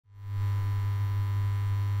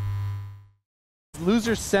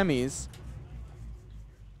loser semis.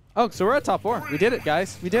 Oh, so we're at top 4. We did it,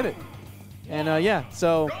 guys. We did it. And yeah,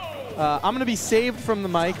 so I'm going to be saved from the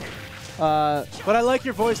mic. But I like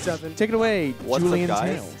your voice, Devin. Take it away, What's Julian up,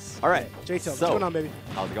 guys? Tails. All right. J-Tails, So, what's going on, baby?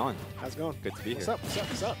 How's it going? How's it going? Good to be here. What's up? What's up?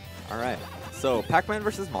 What's up? All right. So, Pac-Man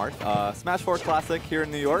versus Marth. Smash 4 Classic here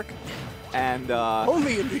in New York. And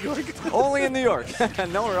Only in New York. only in New York.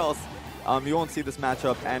 Nowhere else. You won't see this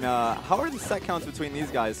matchup. And how are the set counts between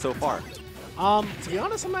these guys so far? To be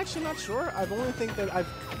honest, I'm actually not sure. I've only think that I've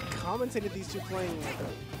commentated these two playing like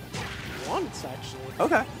once, actually.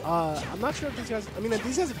 Okay. I'm not sure if these guys. I mean,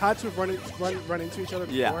 these guys have had to have run into each other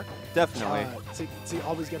before. Yeah, definitely. To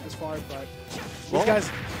always get this far, but Well, these guys,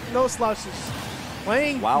 no slouches,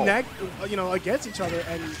 playing Wow. against each other,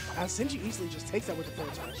 and Sinji easily just takes that with the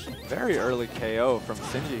forward smash. Very early KO from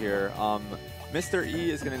Sinji here. Mr.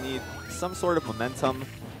 E is going to need some sort of momentum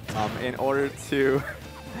in order to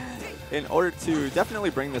definitely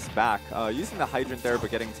bring this back. Using the hydrant there,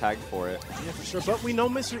 but getting tagged for it. Yeah, for sure. But we know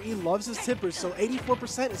Mr. E loves his tippers, so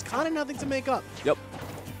 84% is kind of nothing to make up. Yep.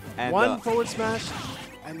 And, One forward smash,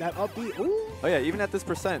 and that up B. Ooh. Oh yeah, even at this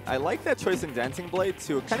percent, I like that choice in Dancing Blade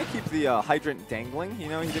to kind of keep the hydrant dangling. You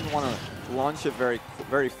know, he didn't want to launch it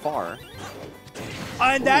very far.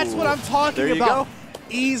 And that's what I'm talking There you about. go.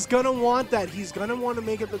 E's gonna want that. He's gonna want to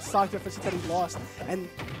make up the stock deficit that he lost. And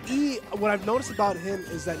E, what I've noticed about him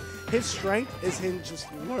is that his strength is him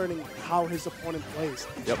just learning how his opponent plays.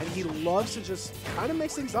 Yep. And he loves to just kind of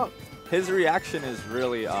mix things up. His reaction is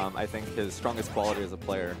really, I think, his strongest quality as a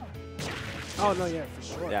player. Oh no, yeah, for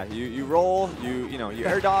sure. Yeah, you roll, you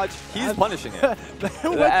air dodge. He's punishing it.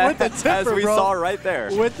 with the tipper, as we bro. saw right there.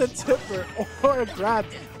 With the tipper or a grab.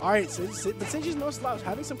 All right, but Sinji's no slouch,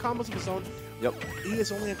 having some combos of his own. Yep. E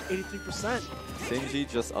is only at 83%. Sinji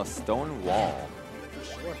just a stone wall.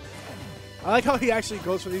 For sure. I like how he actually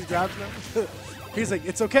goes for these grabs now. He's like,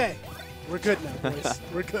 it's okay. We're good now, boys.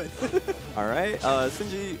 We're good. All right,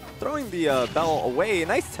 Sinji throwing the bell away.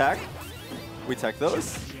 Nice tech. We tech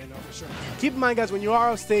those. Yeah, no, for sure. Keep in mind, guys, when you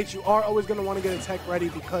are off stage, you are always going to want to get a tech ready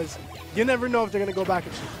because you never know if they're going to go back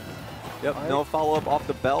at you. Yep, All right. no follow-up off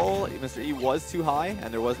the bell. Mr. E was too high,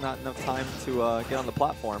 and there was not enough time to get on the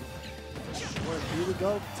platform. Well, here we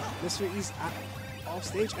go. Mr. E's off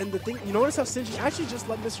stage. And the thing, you notice how Sinji actually just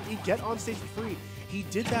let Mr. E get on stage for free. He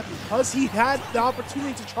did that because he had the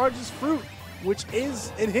opportunity to charge his fruit, which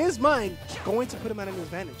is, in his mind, going to put him at an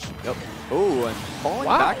advantage. Yep. Ooh, and falling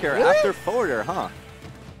Wow, back here really? after forwarder, huh?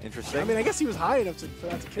 Interesting. I mean, I guess he was high enough for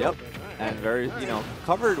that to kill Yep. him. And very,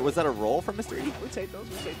 covered. Was that a roll from Mr. E? We take those.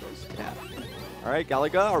 We take those. Yeah. All right,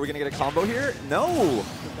 Galaga, are we going to get a combo here? No.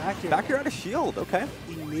 The Back here out of shield. Okay.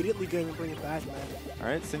 Immediately going to bring it back, man. All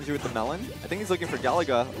right, Sinji with the melon. I think he's looking for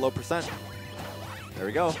Galaga, low percent. There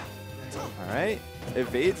we go. All right.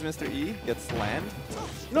 Evades Mr. E, gets land.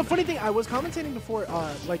 You know, funny thing, I was commentating before,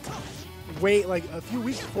 like a few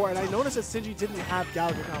weeks before, and I noticed that Sinji didn't have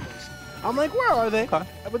Galaga combos. I'm like, where are they? Okay.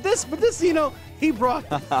 But this, he brought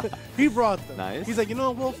them. He brought them. Nice. He's like, you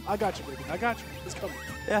know, Wolf, I got you, baby. I got you. It's coming.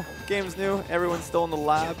 Yeah, game's new. Everyone's still in the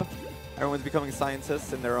lab. Everyone's becoming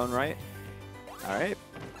scientists in their own right. All right.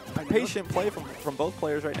 Patient play from both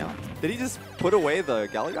players right now. Did he just put away the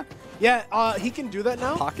Galaga? Yeah, he can do that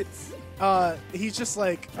now. Pockets? He's just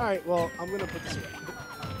like, all right, well, I'm going to put this away.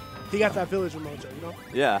 He got that villager mojo, you know?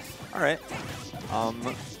 Yeah. All right.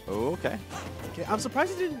 Okay. Okay, I'm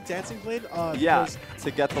surprised he didn't Dancing Blade. Yeah, because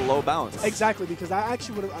to get the low bounce. exactly, because that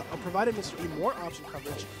actually would have provided Mr. E more option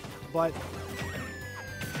coverage, but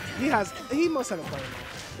he must have a player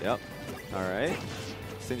now. Yep. All right.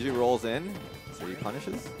 Sinji rolls in, so he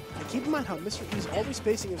punishes. And keep in mind how Mr. E is always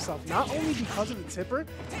spacing himself, not only because of the tipper,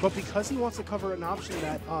 but because he wants to cover an option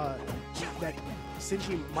that that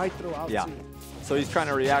Sinji might throw out Yeah. too. So he's trying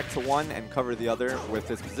to react to one and cover the other with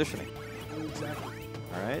his positioning. Exactly.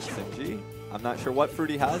 All right, Sinji. I'm not sure what fruit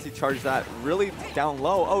he has. He charged that really down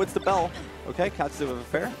low. Oh, it's the bell. Okay, catches it with a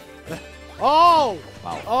fair. Oh!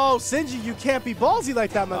 Wow. Oh, Sinji, you can't be ballsy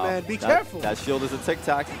like that, my man. Be careful. That shield is a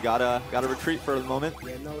tic-tac. You gotta retreat for the moment.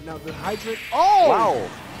 Yeah, no, now the hydrant. Oh! Wow.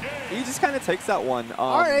 He just kind of takes that one.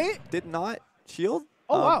 All right. Did not shield.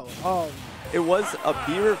 Oh, wow. It was a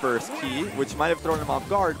B reverse key, which might have thrown him off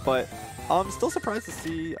guard, but I'm still surprised to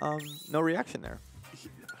see no reaction there.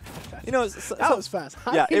 You know, that was fast.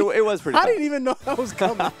 Yeah, it was pretty fast. I didn't even know that was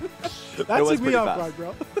coming. That took me off guard,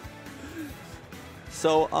 bro.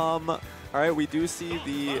 So, all right, we do see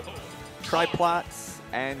the Triplats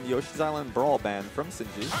and Yoshi's Island Brawl ban from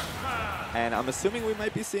Sinji. And I'm assuming we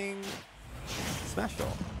might be seeing Smash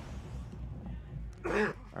Ball.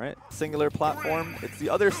 All right, singular platform. It's the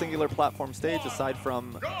other singular platform stage aside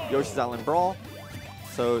from Yoshi's Island Brawl.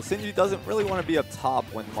 So Sinji doesn't really want to be up top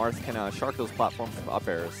when Marth can shark those platforms from up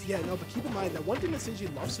airs. Yeah, no, but keep in mind that one thing that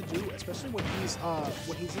Sinji loves to do, especially when he's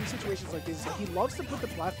in situations like this, is that he loves to put the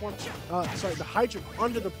platform, the hydrant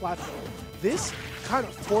under the platform. This kind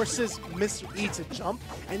of forces Mr. E to jump,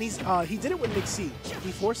 and he did it with Nick C.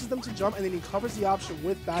 He forces them to jump, and then he covers the option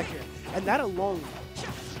with back air, and that alone,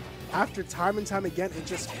 after time and time again, it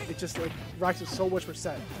just like racks up so much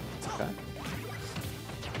percent. Okay.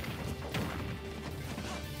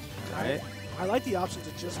 Right. I like the option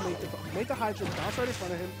to just make the hydrant bounce right in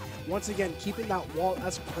front of him. Once again, keeping that wall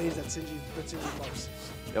as plays that Sinji loves.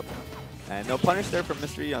 Yep. And no punish there from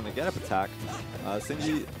Mr. E on the get-up attack.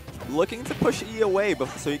 Sinji looking to push E away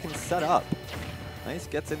so he can set up. Nice,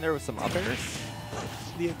 gets in there with some up airs.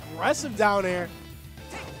 The aggressive down air.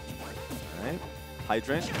 All right.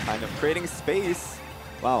 Hydrant kind of creating space.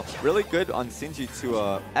 Wow, really good on Sinji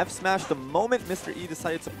to F smash the moment Mr. E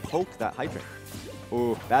decided to poke that hydrant.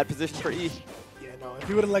 Ooh, bad position for E. Yeah, no, if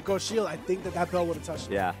he would have let go shield, I think that bell would have touched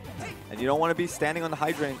him. Yeah, and you don't want to be standing on the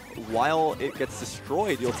hydrant while it gets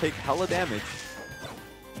destroyed. You'll take hella damage.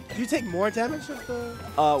 Do you take more damage if the...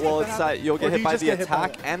 well, it's you'll get hit by the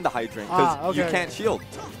attack and the hydrant because you can't shield.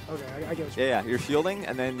 Okay, I get what Yeah, you're shielding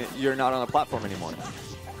and then you're not on the platform anymore.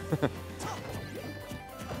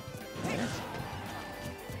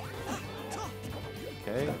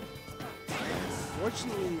 Okay.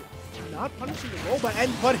 Unfortunately, not punishing the roll,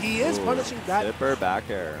 but he is punishing that. Zipper back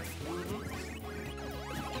air.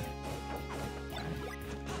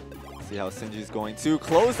 See how Sinji's going to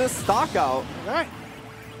close this stock out. All right.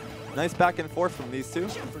 Nice back and forth from these two.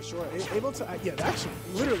 For sure. Able to, actually,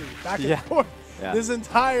 literally back and forth. Yeah. This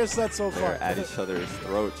entire set so far. They're at each other's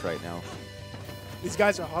throats right now. These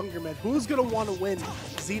guys are hungry, man. Who's going to want to win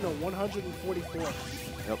Xeno 144?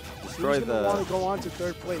 Yep. Destroy Who's going to want to go on to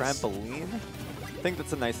third place? Trampoline. I think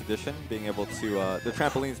that's a nice addition, being able to, the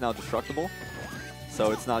trampoline's now destructible.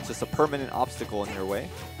 So it's not just a permanent obstacle in your way.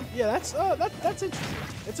 Yeah, that's interesting.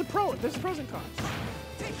 It's a pro. There's pros and cons.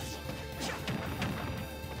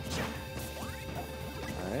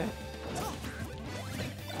 All right.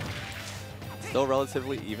 Still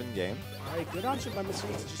relatively even game. All right, good option by Mr.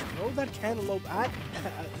 E to just throw that cantaloupe at.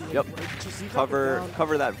 Yep.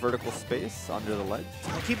 Cover that vertical space under the ledge.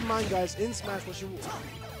 Now keep in mind, guys, in Smash,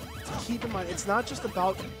 keep in mind, it's not just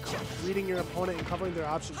about reading your opponent and covering their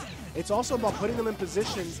options. It's also about putting them in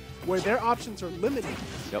positions where their options are limited.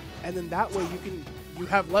 Yep. And then that way you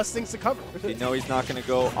have less things to cover. You know he's not going to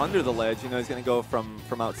go under the ledge. You know he's going to go from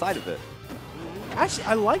outside of it. Actually,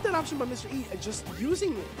 I like that option by Mr. E. Just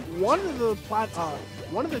using one of the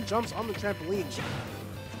jumps on the trampoline.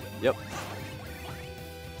 Yep.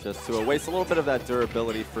 Just to waste a little bit of that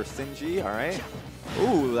durability for Sinji. All right.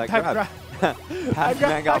 Ooh, that grab.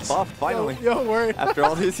 Pac-Man got buffed finally. Yo, word. After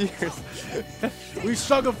all these years. We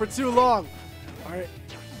struggled for too long. All right.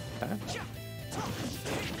 Okay.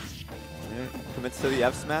 Commits to the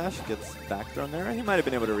F smash, gets back thrown there. He might have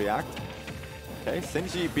been able to react. Okay,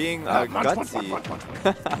 Sinji being gutsy. All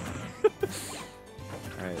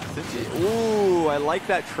right, Sinji. Ooh, I like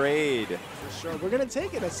that trade. For sure, we're gonna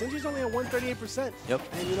take it. Sinji's only at 138%. Yep.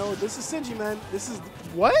 And you know, this is Sinji, man. This is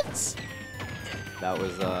what? That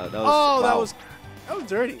was wow. that was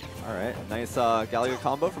dirty. All right, nice Galaga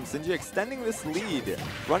combo from Sinji, extending this lead,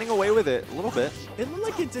 running away with it a little bit. It looked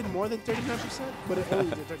like it did more than 39%, but it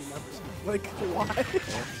only did 39%. Like, why?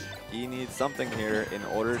 He needs something here in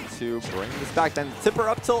order to bring this back. Then tipper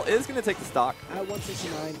up tilt is going to take the stock. At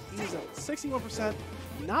 169, he's at 61%.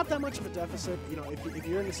 Not that much of a deficit. You know, if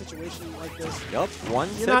you're in a situation like this. Yep, one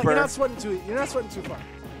you're tipper. You're not sweating too far.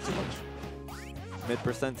 Too much.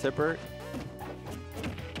 Mid% tipper.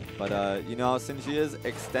 But you know how Sinji is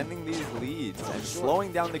extending these leads and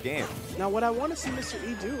slowing down the game. Now, what I want to see Mr.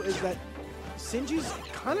 E do is that Sinji's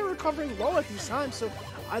kind of recovering low at these times, so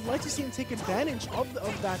I'd like to see him take advantage of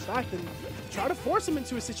that fact and try to force him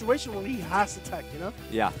into a situation where he has to tech, you know?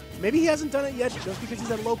 Yeah. Maybe he hasn't done it yet just because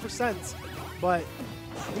he's at low percent, but,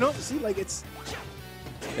 you know, see, like, it's...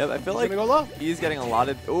 Yeah, I feel like he's getting a lot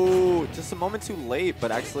of... Ooh, just a moment too late,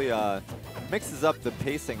 but actually mixes up the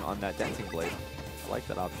pacing on that dancing blade. I like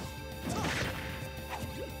that option.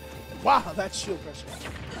 Wow, that's shield pressure.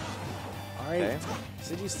 All right, okay.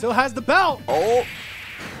 Sinji still has the belt. Oh,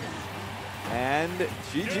 and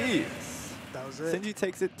GG's. That was it. Sinji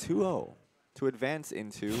takes it 2-0 to advance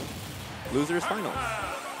into losers finals.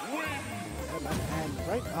 And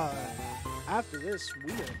right after this,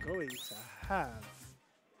 we are going to have.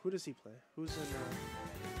 Who does he play? Who's in?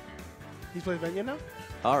 He's playing Venya now.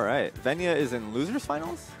 All right, Venya is in losers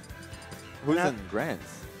finals. Who's in grands?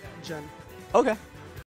 Jen. Okay.